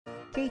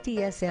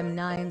KTSM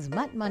 9's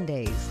Mutt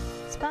Mondays,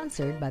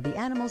 sponsored by the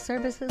Animal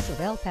Services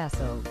of El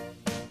Paso.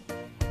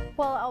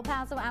 Well, El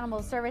Paso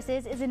Animal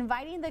Services is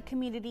inviting the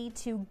community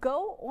to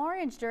go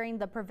orange during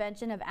the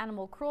Prevention of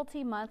Animal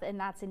Cruelty Month, and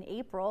that's in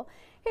April.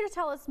 Here to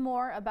tell us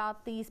more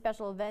about the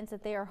special events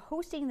that they are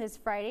hosting this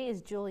Friday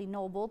is Julie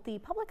Noble, the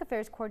Public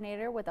Affairs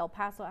Coordinator with El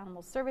Paso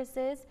Animal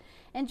Services.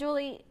 And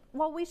Julie,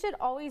 while we should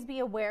always be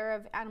aware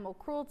of animal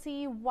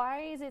cruelty,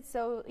 why is it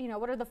so,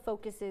 what are the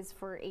focuses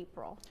for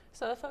April?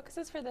 So the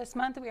focuses for this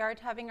month, we are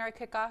having our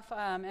kickoff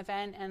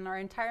event, and our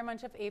entire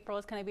month of April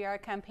is going to be our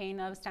campaign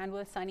of Stand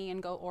with Sunny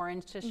and Go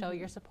Orange to show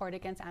your support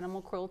against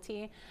animal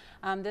cruelty.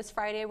 This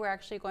Friday, we're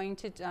actually going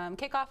to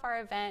kick off our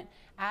event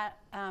at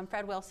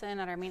Fred Wilson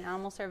at our main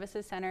Animal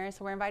Services Center.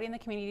 So we're inviting the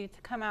community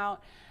to come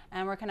out,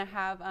 and we're going to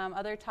have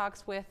other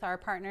talks with our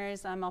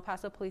partners, El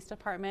Paso Police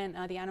Department,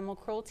 the Animal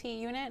Cruelty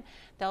Unit.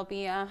 They'll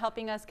be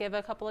helping us give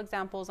a couple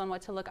examples on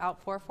what to look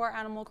out for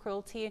animal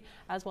cruelty,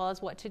 as well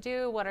as what to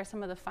do, what are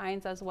some of the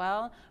fines as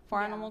well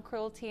for animal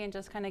cruelty, and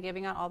just kind of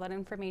giving out all that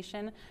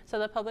information. So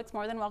the public's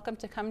more than welcome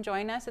to come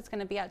join us. It's going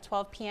to be at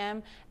 12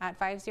 p.m. at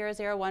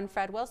 5001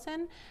 Fred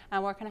Wilson.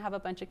 And we're going to have a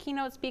bunch of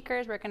keynote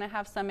speakers. We're going to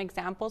have some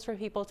examples for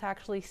people to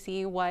actually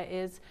see what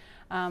is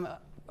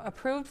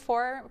approved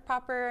for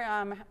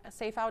proper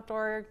safe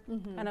outdoor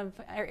kind of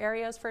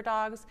areas for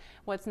dogs,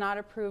 what's not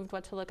approved,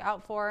 what to look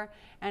out for,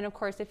 and of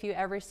course if you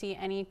ever see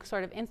any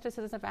sort of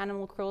instances of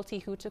animal cruelty,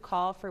 who to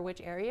call for which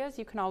areas.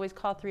 You can always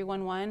call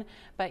 311,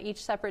 but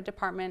each separate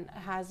department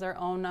has their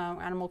own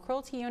animal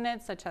cruelty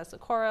units, such as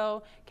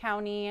Socorro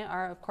County,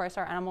 of course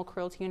our animal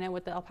cruelty unit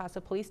with the El Paso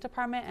Police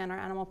Department, and our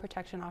animal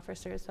protection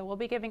officers. So we'll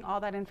be giving all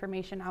that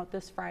information out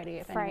this Friday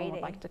if anyone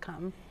would like to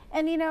come.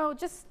 And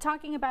just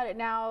talking about it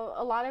now,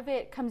 a lot of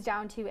it comes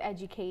down to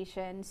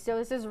education. So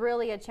this is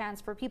really a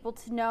chance for people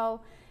to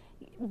know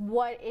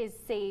what is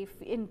safe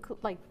in,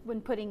 like,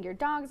 when putting your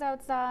dogs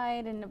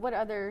outside, and what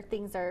other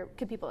things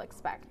could people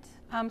expect?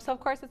 So of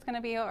course it's going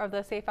to be, or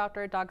the Safe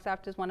Outdoor Dogs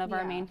Act is one of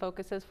our main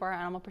focuses for our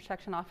animal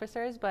protection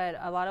officers, but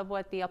a lot of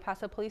what the El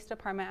Paso Police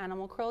Department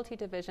Animal Cruelty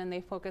Division,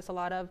 they focus a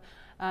lot of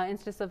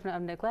instances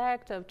of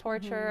neglect, of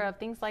torture, of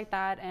things like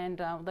that,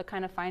 and the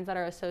kind of fines that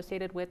are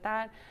associated with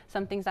that.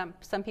 Some things that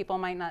some people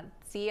might not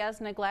see as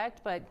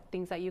neglect, but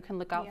things that you can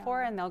look out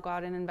for, and they'll go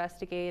out and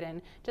investigate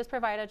and just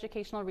provide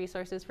educational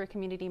resources for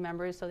community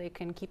members so they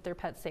can keep their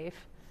pets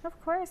safe. Of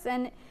course.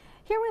 And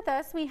here with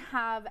us we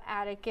have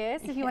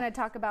Atticus. If you want to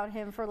talk about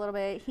him for a little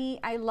bit,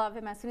 I love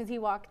him as soon as he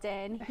walked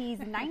in. He's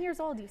 9 years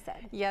old, you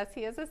said. Yes,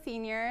 he is a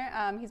senior.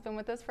 He's been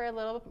with us for a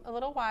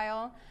little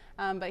while,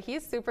 but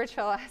he's super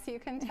chill, as you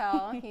can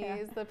tell.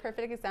 He's the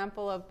perfect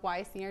example of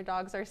why senior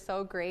dogs are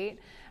so great.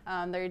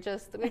 We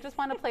just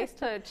want a place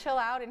to chill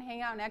out and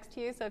hang out next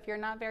to you. So if you're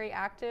not very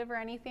active or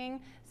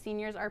anything,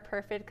 seniors are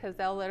perfect because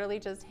they'll literally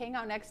just hang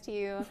out next to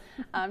you,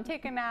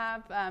 take a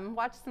nap,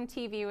 watch some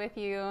TV with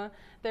you.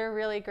 They're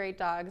really great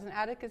dogs, and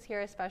Atticus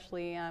here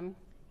especially.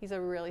 He's a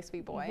really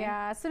sweet boy.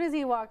 Yeah, as soon as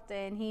he walked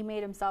in, he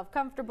made himself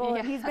comfortable,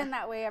 and he's been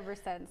that way ever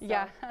since. So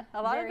yeah,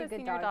 a lot of the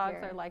senior dogs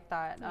here are like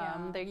that.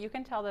 You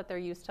can tell that they're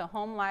used to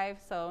home life,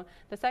 so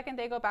the second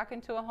they go back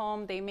into a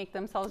home, they make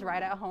themselves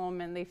right at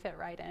home, and they fit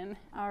right in.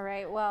 All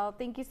right, well,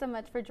 thank you so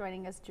much for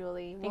joining us,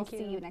 Julie. We'll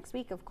see you next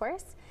week, of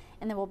course,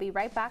 and then we'll be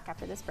right back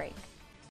after this break.